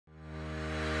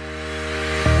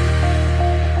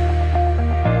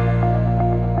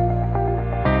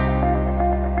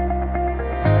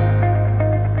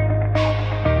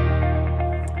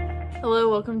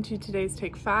welcome to today's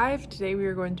Take 5. Today we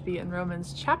are going to be in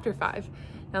Romans chapter 5.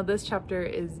 Now this chapter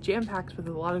is jam-packed with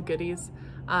a lot of goodies,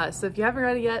 so if you haven't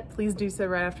read it yet, please do so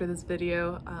right after this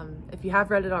video. If you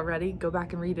have read it already, go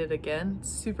back and read it again.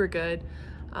 It's super good,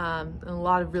 and a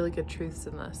lot of really good truths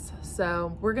in this.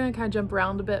 So we're going to kind of jump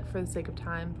around a bit for the sake of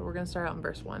time, but we're going to start out in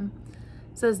verse 1.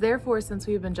 It says, "Therefore, since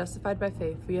we have been justified by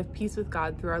faith, we have peace with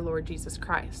God through our Lord Jesus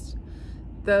Christ.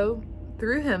 Though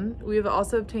through him we have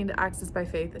also obtained access by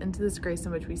faith into this grace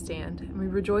in which we stand, and we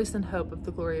rejoice in hope of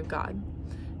the glory of God.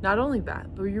 Not only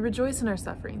that, but we rejoice in our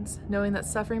sufferings, knowing that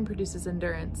suffering produces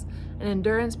endurance, and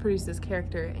endurance produces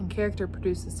character, and character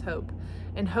produces hope.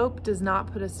 And hope does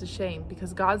not put us to shame,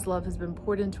 because God's love has been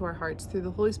poured into our hearts through the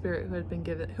Holy Spirit who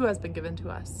has been given to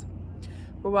us.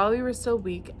 For while we were still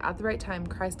weak, at the right time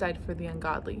Christ died for the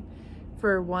ungodly.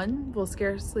 For one will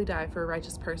scarcely die for a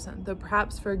righteous person, though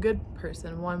perhaps for a good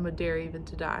person one would dare even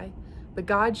to die. But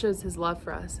God shows his love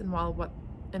for us, and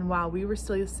while we were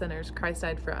still sinners, Christ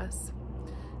died for us.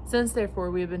 Since therefore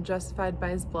we have been justified by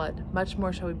his blood, much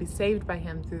more shall we be saved by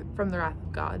him from the wrath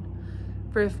of God.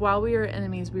 For if while we were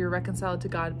enemies we were reconciled to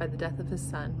God by the death of his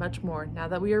Son, much more, now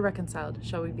that we are reconciled,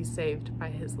 shall we be saved by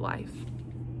his life.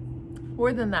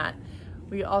 More than that,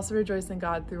 we also rejoice in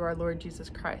God through our Lord Jesus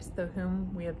Christ, through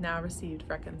whom we have now received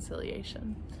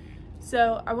reconciliation."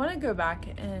 So I want to go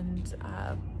back and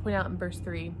point out in verse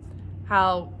 3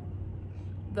 how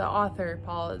the author,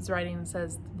 Paul, is writing and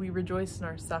says, we rejoice in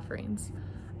our sufferings.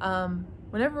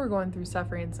 Whenever we're going through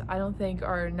sufferings, I don't think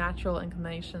our natural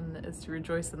inclination is to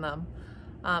rejoice in them.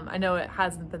 I know it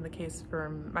hasn't been the case for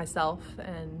myself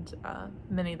and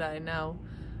many that I know.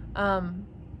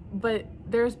 But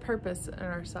there's purpose in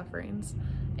our sufferings,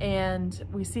 and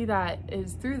we see that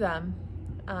is through them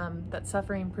that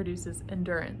suffering produces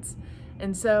endurance.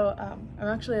 And so I'm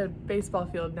actually at a baseball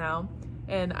field now,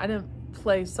 and I didn't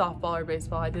play softball or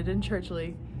baseball, I did in church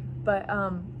league, but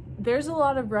there's a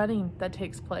lot of running that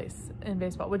takes place in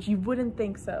baseball, which you wouldn't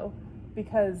think so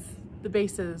because the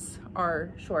bases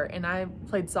are short, and I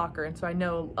played soccer, and so I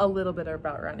know a little bit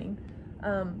about running.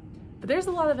 But there's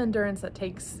a lot of endurance that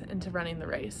takes into running the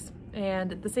race, and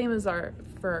the same as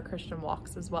for our Christian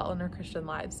walks as well in our Christian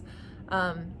lives.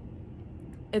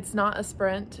 It's not a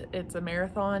sprint, it's a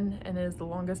marathon, and it is the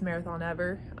longest marathon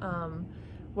ever,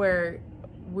 where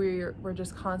we're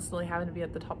just constantly having to be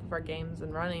at the top of our games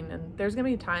and running, and there's gonna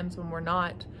be times when we're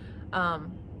not,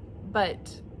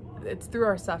 but it's through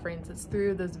our sufferings, it's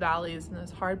through those valleys and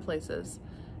those hard places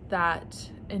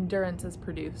that endurance is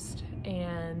produced,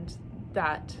 and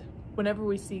that whenever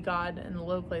we see God in the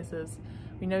low places,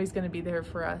 we know he's going to be there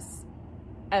for us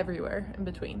everywhere in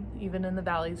between, even in the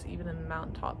valleys, even in the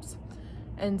mountaintops.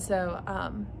 And so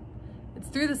it's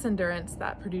through this endurance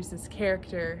that produces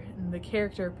character, and the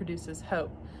character produces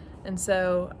hope. And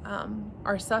so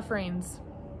our sufferings,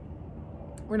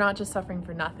 we're not just suffering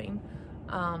for nothing.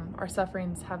 Our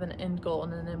sufferings have an end goal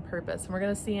and an end purpose. And we're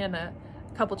going to see in a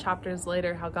couple chapters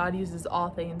later how God uses all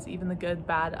things, even the good,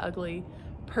 bad, ugly,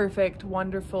 perfect,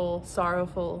 wonderful,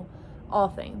 sorrowful, all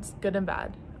things, good and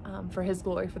bad, for his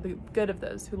glory, for the good of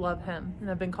those who love him and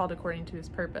have been called according to his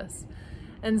purpose.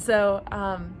 And so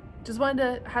just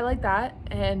wanted to highlight that.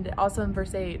 And also in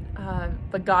verse 8,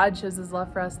 but God shows his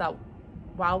love for us that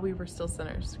while we were still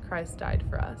sinners, Christ died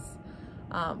for us,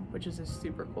 which is just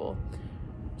super cool.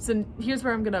 So here's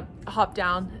where I'm gonna hop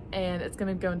down, and it's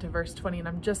gonna go into verse 20, and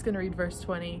I'm just gonna read verse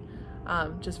 20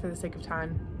 just for the sake of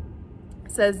time.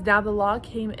 It says, "Now the law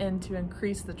came in to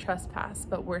increase the trespass,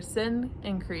 but where sin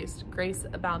increased, grace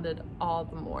abounded all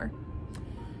the more."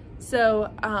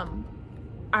 So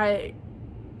I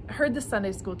heard the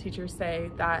Sunday school teacher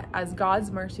say that as God's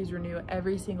mercies renew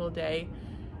every single day,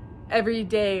 every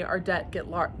day our debt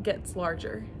gets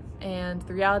larger. And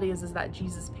the reality is that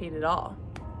Jesus paid it all.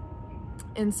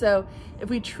 And so if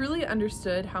we truly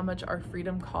understood how much our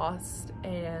freedom cost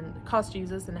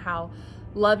Jesus, and how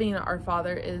loving our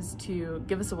Father is to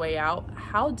give us a way out,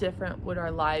 how different would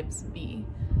our lives be?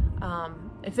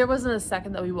 If there wasn't a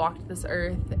second that we walked this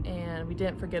earth and we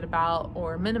didn't forget about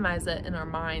or minimize it in our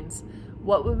minds,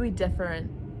 what would be different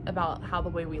about how the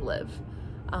way we live?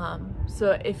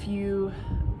 So I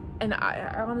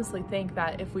honestly think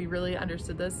that if we really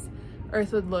understood this,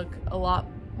 earth would look a lot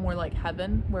more like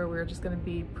heaven, where we're just going to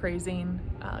be praising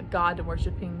God and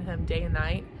worshiping him day and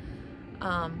night.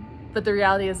 But the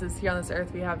reality is here on this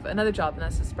earth we have another job, and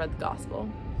that's to spread the gospel.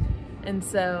 And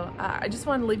so I just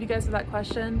wanted to leave you guys with that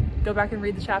question. Go back and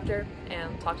read the chapter,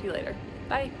 and I'll talk to you later.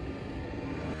 Bye.